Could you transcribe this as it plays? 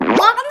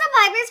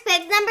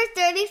number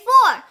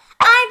 34.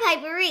 I'm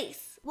Piper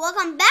Reese.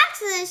 Welcome back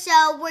to the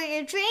show where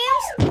your dreams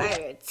are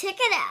your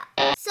ticket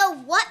out. So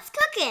what's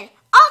cooking?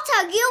 I'll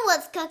tell you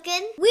what's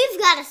cooking. We've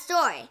got a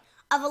story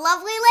of a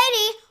lovely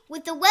lady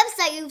with a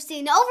website you've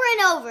seen over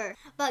and over,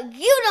 but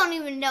you don't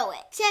even know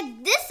it. Check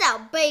this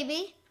out,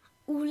 baby.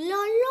 Ooh la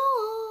la.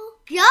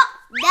 Yup,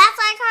 that's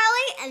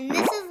iCarly, and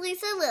this is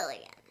Lisa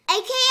Lillien,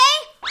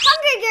 a.k.a.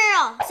 Hungry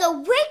Girl. So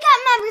wake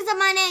up, members of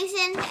my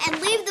nation,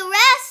 and leave the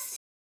rest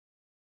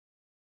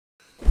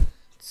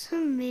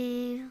to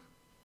me.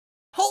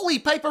 Holy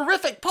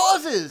Piperific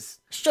pauses!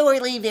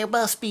 Surely there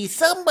must be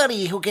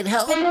somebody who can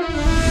help.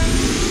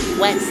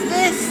 What's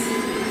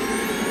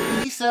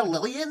this? Lisa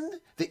Lillien,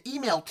 the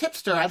email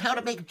tipster on how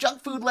to make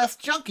junk food less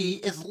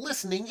junky, is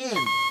listening in.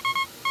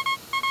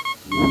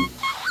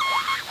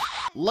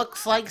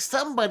 Looks like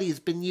somebody's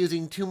been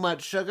using too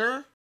much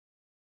sugar.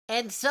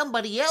 And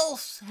somebody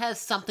else has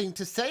something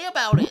to say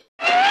about it.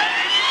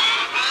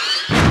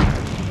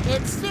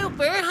 It's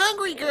Super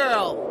Hungry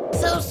Girl!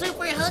 So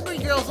Super Hungry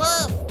Girl's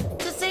off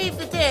to save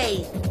the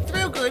day,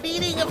 through good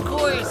eating, of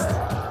course.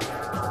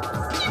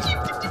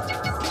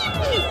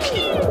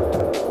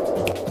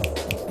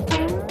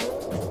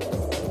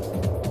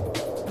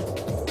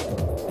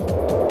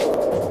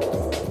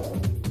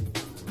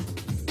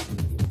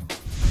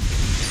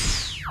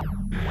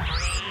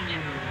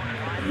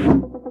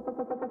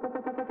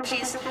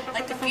 She's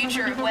like the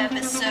future of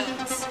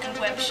webisodes and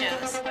web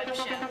shows.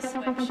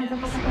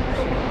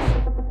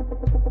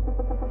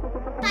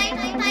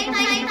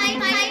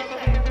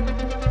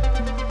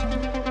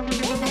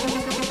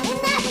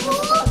 Isn't that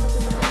cool?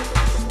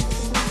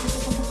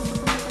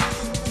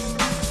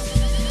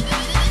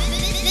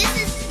 This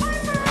is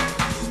Piper's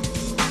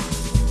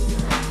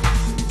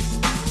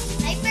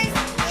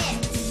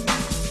Picks.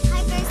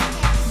 Piper's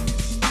Picks.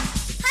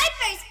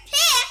 Piper's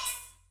Picks?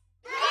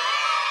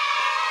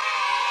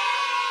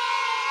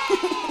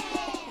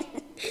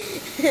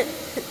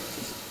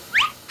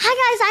 Hi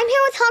guys, I'm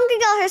here with Hungry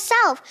Girl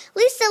herself,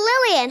 Lisa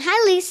Lillien. Hi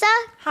Lisa.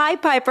 Hi,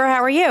 Piper.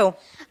 How are you?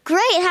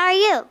 Great, how are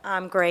you?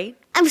 I'm great.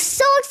 I'm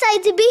so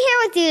excited to be here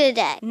with you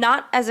today.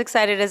 Not as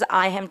excited as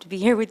I am to be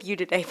here with you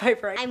today,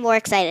 Piper. I'm more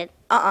excited.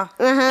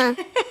 Uh-huh.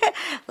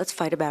 Let's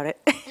fight about it.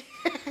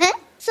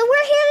 So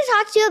we're here to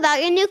talk to you about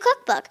your new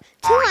cookbook,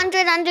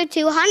 200 Under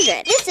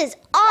 200. This is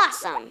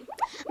awesome.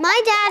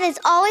 My dad is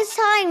always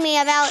telling me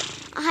about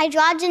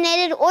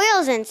hydrogenated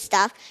oils and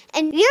stuff,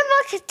 and your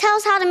book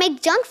tells how to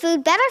make junk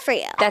food better for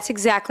you. That's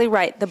exactly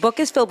right. The book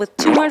is filled with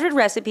 200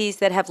 recipes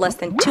that have less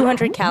than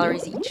 200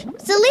 calories each.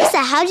 So Lisa,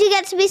 how'd you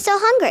get to be so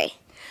hungry?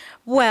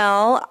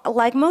 Well,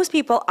 like most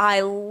people,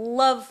 I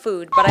love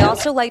food, but I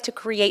also like to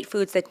create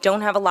foods that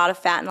don't have a lot of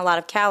fat and a lot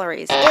of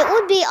calories. It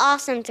would be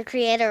awesome to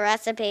create a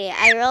recipe.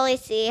 I really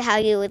see how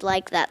you would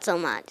like that so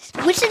much.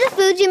 Which of the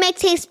foods you make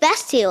taste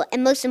best to you,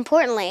 and most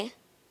importantly,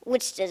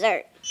 which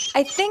dessert?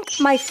 I think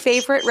my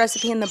favorite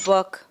recipe in the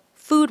book,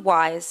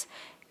 food-wise,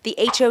 the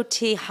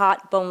HOT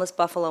hot boneless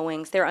buffalo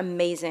wings. They're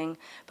amazing.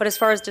 But as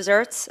far as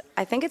desserts,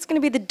 I think it's going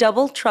to be the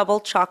Double Trouble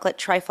chocolate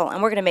trifle,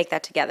 and we're going to make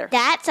that together.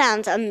 That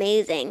sounds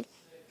amazing.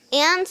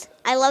 And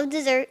I love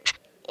dessert,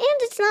 and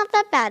it's not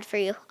that bad for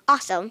you.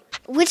 Awesome.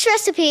 Which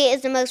recipe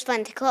is the most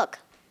fun to cook?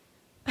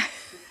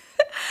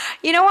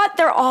 You know what?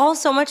 They're all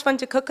so much fun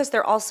to cook because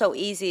they're all so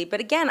easy.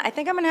 But again, I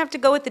think I'm going to have to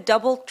go with the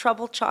Double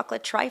Trouble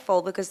chocolate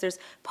trifle because there's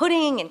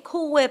pudding and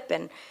Cool Whip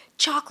and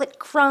chocolate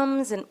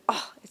crumbs and,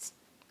 oh, it's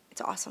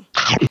awesome.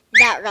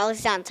 That really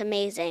sounds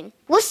amazing.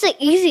 What's the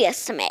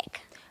easiest to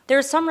make? There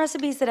are some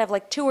recipes that have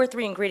like 2 or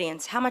 3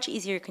 ingredients. How much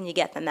easier can you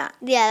get than that?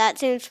 Yeah, that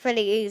seems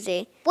pretty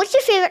easy. What's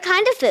your favorite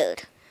kind of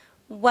food?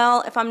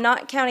 Well, if I'm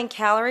not counting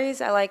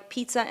calories, I like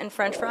pizza and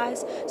French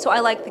fries. So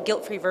I like the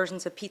guilt-free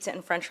versions of pizza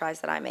and French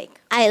fries that I make.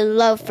 I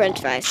love French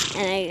fries,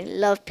 and I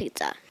love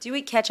pizza. Do you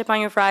eat ketchup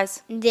on your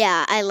fries?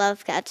 Yeah, I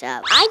love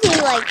ketchup. I do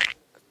like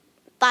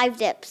 5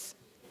 dips.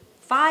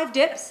 5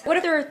 dips? What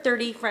if there are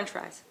 30 French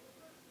fries?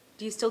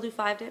 Do you still do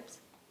 5 dips?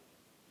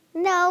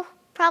 No,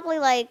 probably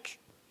like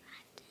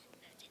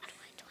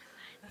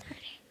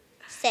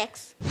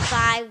 6.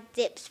 5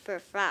 dips per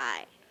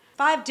fry.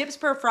 5 dips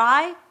per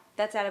fry?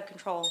 That's out of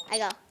control. I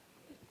go.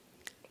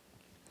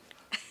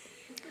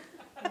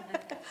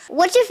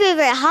 What's your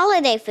favorite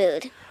holiday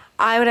food?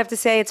 I would have to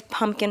say it's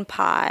pumpkin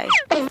pie.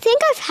 I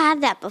think I've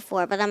had that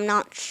before, but I'm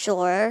not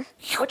sure.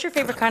 What's your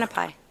favorite kind of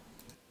pie?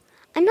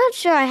 I'm not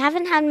sure. I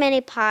haven't had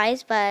many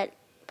pies, but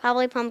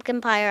probably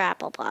pumpkin pie or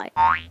apple pie.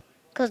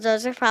 Because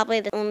those are probably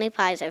the only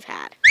pies I've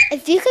had.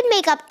 If you could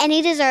make up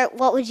any dessert,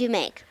 what would you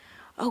make?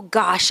 Oh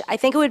gosh, I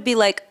think it would be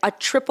like a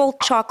triple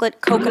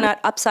chocolate coconut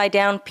upside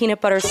down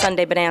peanut butter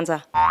sundae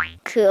bonanza.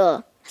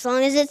 Cool. As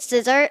long as it's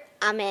dessert,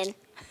 I'm in.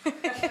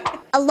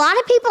 A lot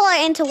of people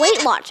are into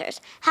Weight Watchers.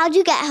 How'd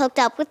you get hooked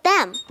up with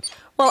them?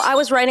 Well, I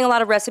was writing a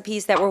lot of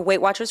recipes that were Weight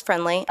Watchers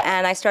friendly,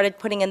 and I started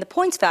putting in the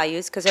points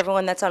values because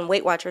everyone that's on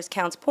Weight Watchers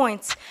counts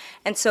points.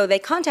 And so they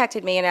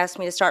contacted me and asked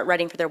me to start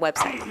writing for their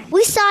website.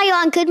 We saw you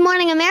on Good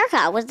Morning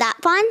America. Was that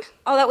fun?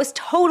 Oh, that was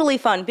totally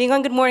fun. Being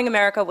on Good Morning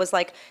America was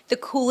like the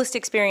coolest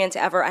experience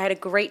ever. I had a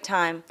great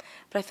time,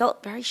 but I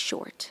felt very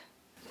short.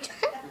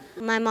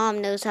 My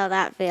mom knows how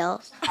that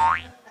feels.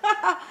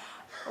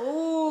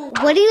 Oh.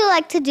 What do you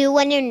like to do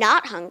when you're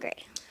not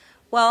hungry?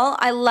 Well,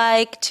 I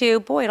like to,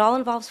 boy, it all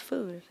involves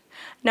food.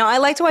 No, I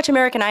like to watch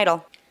American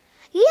Idol.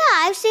 Yeah,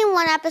 I've seen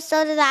one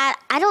episode of that.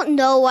 I don't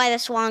know why the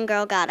Swan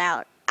girl got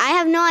out. I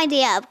have no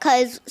idea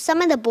because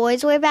some of the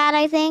boys were bad,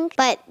 I think,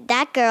 but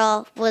that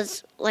girl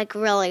was like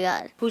really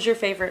good. Who's your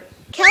favorite?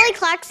 Kelly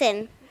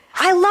Clarkson.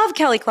 I love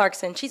Kelly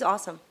Clarkson. She's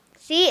awesome.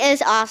 She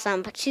is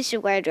awesome, but she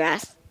should wear a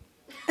dress.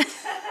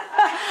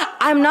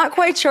 I'm not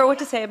quite sure what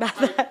to say about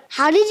that.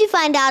 How did you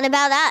find out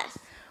about us?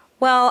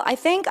 Well, I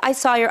think I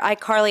saw your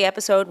iCarly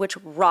episode, which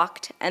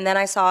rocked, and then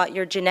I saw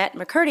your Jeanette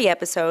McCurdy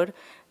episode.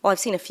 Well, I've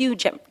seen a few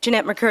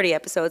Jeanette McCurdy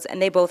episodes,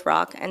 and they both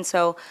rock. And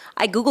so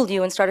I Googled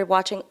you and started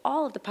watching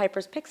all of the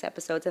Piper's Picks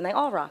episodes, and they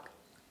all rock.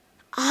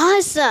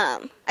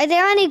 Awesome. Are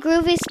there any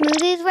groovy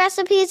smoothies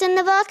recipes in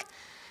the book?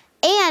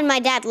 And my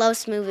dad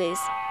loves smoothies.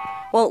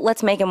 Well,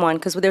 let's make him one,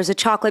 because there's a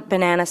chocolate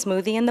banana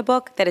smoothie in the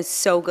book that is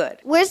so good.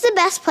 Where's the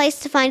best place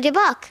to find your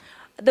book?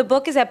 The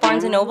book is at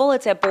Barnes & Noble,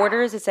 it's at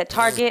Borders, it's at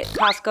Target,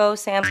 Costco,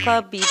 Sam's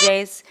Club,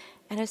 BJ's,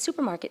 and a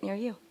supermarket near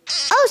you.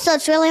 Oh, so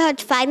it's really hard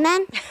to find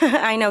then?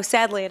 I know,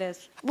 sadly it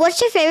is.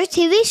 What's your favorite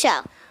TV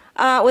show?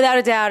 Without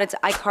a doubt, it's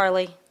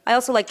iCarly. I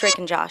also like Drake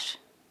and Josh.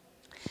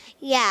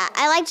 Yeah,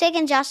 I like Jake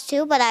and Josh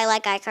too, but I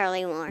like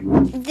iCarly more.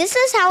 This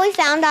is how we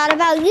found out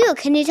about you.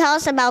 Can you tell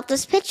us about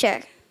this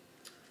picture?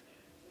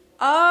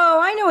 Oh,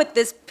 I know what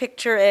this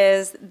picture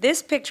is.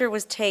 This picture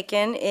was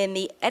taken in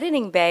the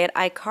editing bay at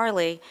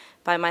iCarly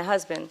by my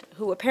husband,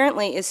 who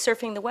apparently is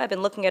surfing the web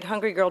and looking at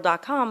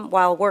HUNGRY-GIRL.com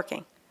while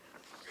working.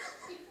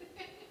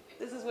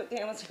 This is what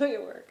Dan was doing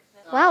at work.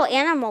 Wow,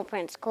 animal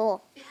print's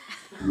cool.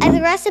 Are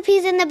the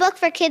recipes in the book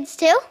for kids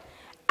too?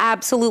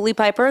 Absolutely,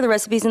 Piper. The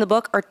recipes in the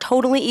book are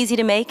totally easy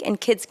to make,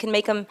 and kids can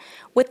make them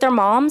with their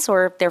moms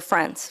or their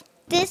friends.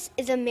 This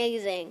is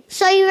amazing.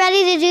 So you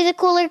ready to do the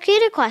cooler,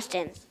 cuter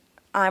questions?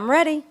 I'm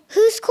ready.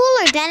 Who's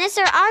cooler, Dennis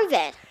or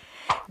Arvid?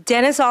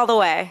 Dennis all the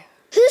way.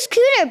 Who's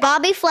cooler,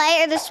 Bobby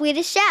Flay or the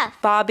Swedish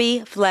Chef?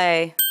 Bobby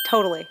Flay.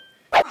 Totally.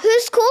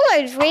 Who's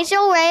cooler,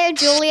 Rachel Ray or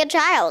Julia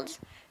Childs?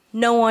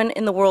 No one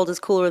in the world is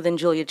cooler than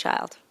Julia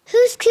Child.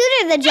 Who's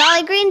cuter, the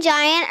Jolly Green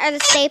Giant or the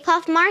Stay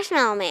Puft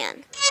Marshmallow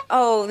Man?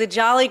 Oh, the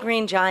Jolly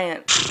Green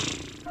Giant.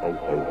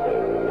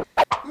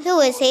 Who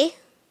is he?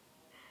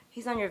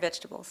 He's on your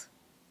vegetables.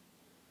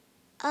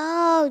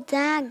 Oh,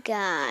 that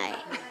guy.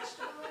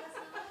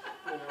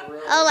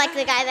 Oh, like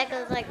the guy that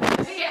goes like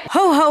this.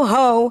 Ho, ho,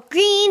 ho.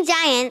 Green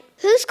Giant.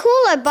 Who's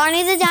cooler,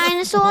 Barney the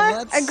Dinosaur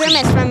or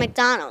Grimace from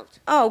McDonald's?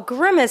 Oh,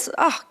 Grimace.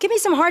 Oh, give me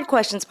some hard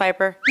questions,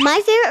 Piper.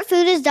 My favorite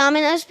food is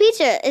Domino's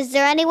Pizza. Is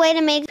there any way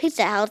to make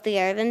pizza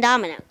healthier than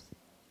Domino's?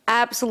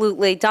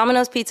 Absolutely.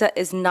 Domino's Pizza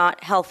is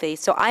not healthy,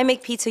 so I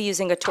make pizza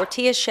using a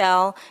tortilla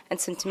shell and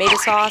some tomato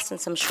sauce and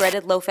some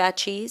shredded low-fat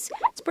cheese.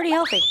 It's pretty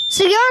healthy.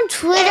 So you're on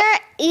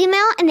Twitter,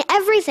 email, and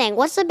everything.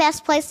 What's the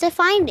best place to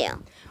find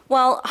you?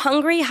 Well,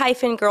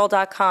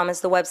 hungry-girl.com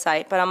is the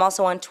website, but I'm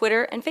also on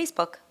Twitter and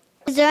Facebook.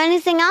 Is there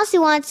anything else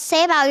you wanted to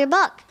say about your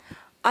book?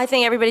 I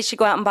think everybody should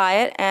go out and buy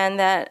it, and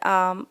that,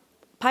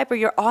 Piper,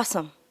 you're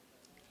awesome.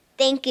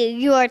 Thank you.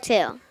 You are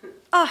too.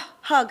 Ah,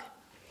 hug.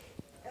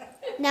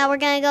 Now we're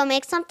going to go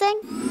make something?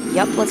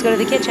 Yep, let's go to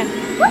the kitchen.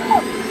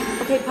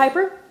 Okay,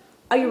 Piper,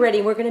 are you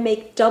ready? We're going to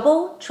make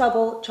double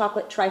trouble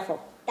chocolate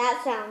trifle. That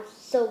sounds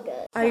so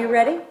good. Are you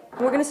ready?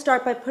 We're going to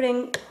start by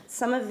putting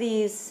some of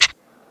these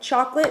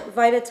chocolate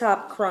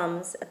Vitatop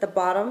crumbs at the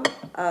bottom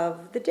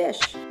of the dish.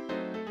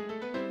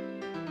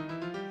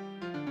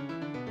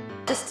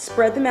 Just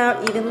spread them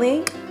out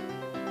evenly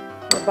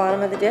at the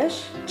bottom of the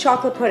dish.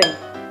 Chocolate pudding.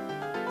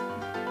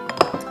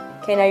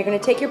 Okay, now you're going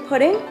to take your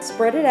pudding,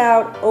 spread it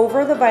out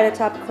over the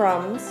Vitatop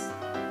crumbs.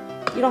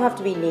 You don't have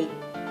to be neat.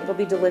 It'll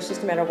be delicious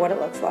no matter what it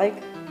looks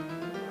like.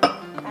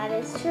 That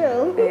is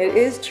true. It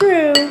is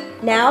true.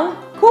 Now,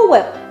 Cool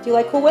Whip. Do you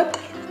like Cool Whip?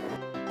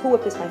 Cool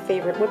Whip is my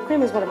favorite. Whipped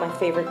cream is one of my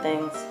favorite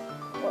things.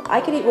 I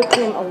could eat whipped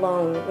cream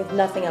alone with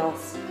nothing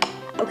else.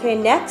 Okay,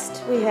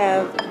 next we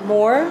have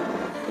more.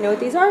 You know what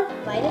these are?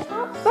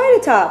 Vitatops?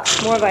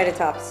 Vitatops. More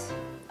Vitatops.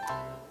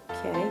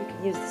 Okay, you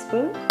can use the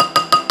spoon.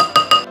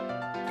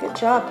 Good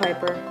job,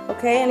 Piper.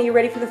 Okay, and are you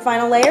ready for the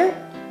final layer?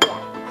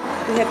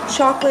 We have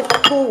chocolate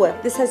Cool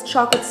Whip. This has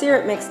chocolate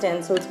syrup mixed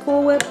in, so it's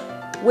Cool Whip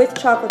with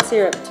chocolate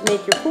syrup to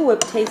make your Cool Whip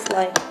taste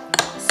like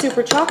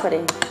super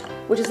chocolatey,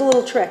 which is a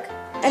little trick.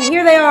 And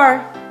here they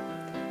are.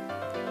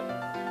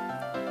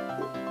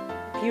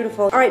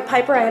 Beautiful. All right,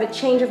 Piper, I had a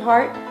change of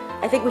heart.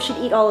 I think we should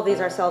eat all of these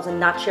ourselves and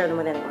not share them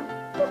with anyone.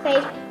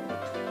 Okay.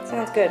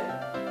 Sounds good.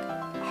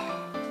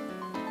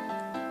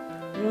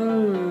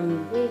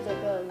 Mmm. These are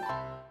good.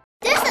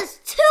 This is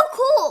too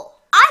cool.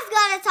 I've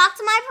got to talk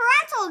to my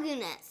parental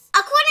units.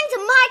 According to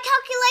my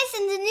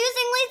calculations in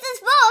using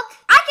Lisa's book,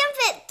 I can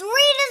fit 3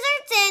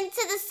 desserts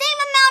into the same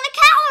amount of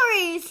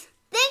calories.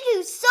 Thank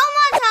you so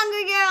much,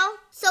 Hungry Girl.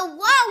 So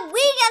while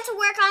we get to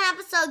work on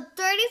episode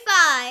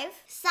 35,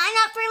 sign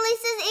up for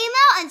Lisa's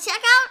email and check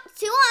out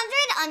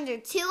 200 Under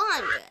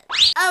 200.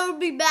 I will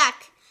be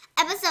back.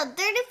 Episode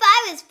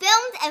 35 is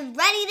filmed and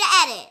ready to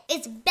edit.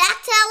 It's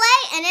back to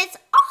LA and it's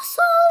awesome.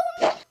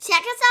 awesome.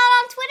 Check us out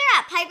on Twitter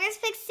at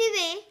PipersPicks TV,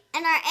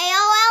 and our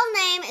AOL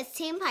name is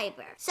Team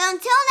Piper. So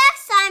until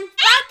next time,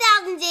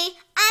 5000G,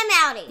 I'm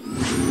outie.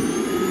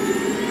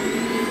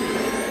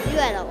 You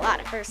had a lot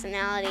of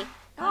personality.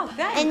 Oh,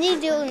 thanks. And you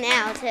do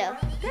now, too.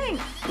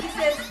 Thanks. He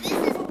says,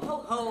 ho,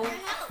 ho, ho.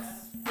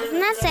 Isn't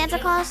that Santa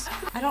Claus?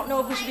 I don't know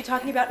if we should be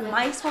talking about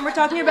mice when we're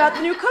talking about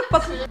the new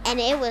cookbook. And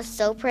it was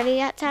so pretty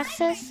at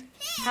Texas.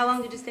 How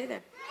long did you stay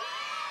there?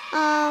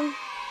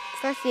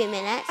 For a few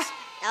minutes.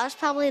 That was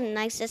probably the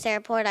nicest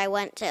airport I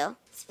went to.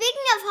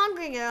 Speaking of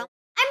hungry, girl,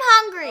 I'm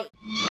hungry.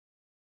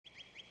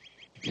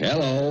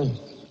 Hello.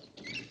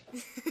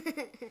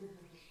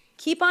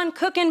 Keep on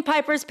cooking,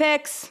 Piper's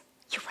Picks.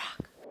 You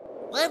rock.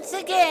 Once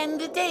again,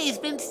 the day's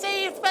been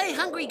saved by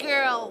Hungry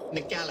Girl.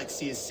 The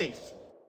galaxy is safe.